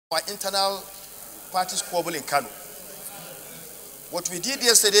our internal party squabble in Kano. What we did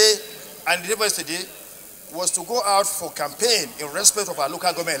yesterday and the day yesterday was to go out for campaign in respect of our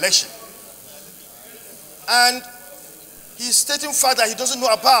local government election. And he's stating facts that he doesn't know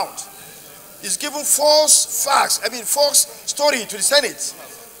about. He's giving false facts, false story to the Senate.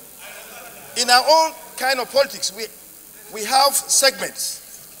 In our own kind of politics, we have segments.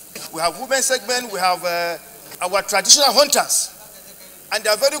 We have women segment, we have our traditional hunters. And they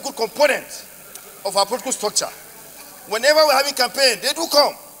are very good components of our political structure. Whenever we're having campaign, they do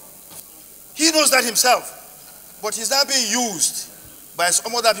come. He knows that himself. But he's now being used by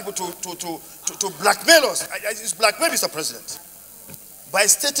some other people to blackmail us. It's blackmail, Mr. President. By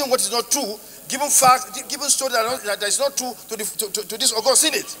stating what is not true, giving facts, giving stories that is not true to this August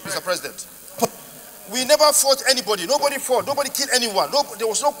Senate, Mr. President. We never fought anybody. Nobody fought. Nobody killed anyone. There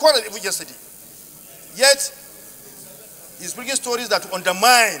was no quarrel even yesterday. Yet, he's bringing stories that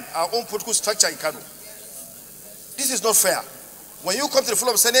undermine our own political structure in Kano. This is not fair. When you come to the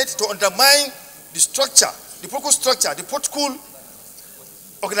floor of the Senate to undermine the structure, the political structure, the political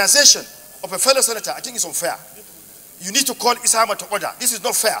organization of a fellow senator, I think it's unfair. You need to call Isahama to order. This is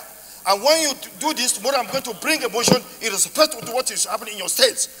not fair. And when you do this, tomorrow I'm going to bring a motion in respect to what is happening in your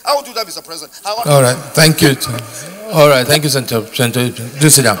states. I will do that, Mr. President. All right, thank you. All right, thank you, Senator. Do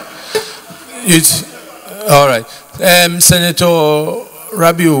sit down. All right. Senator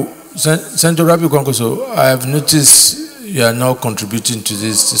Rabiu Kwankwaso, I have noticed you are now contributing to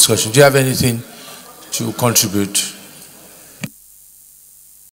this discussion. Do you have anything to contribute?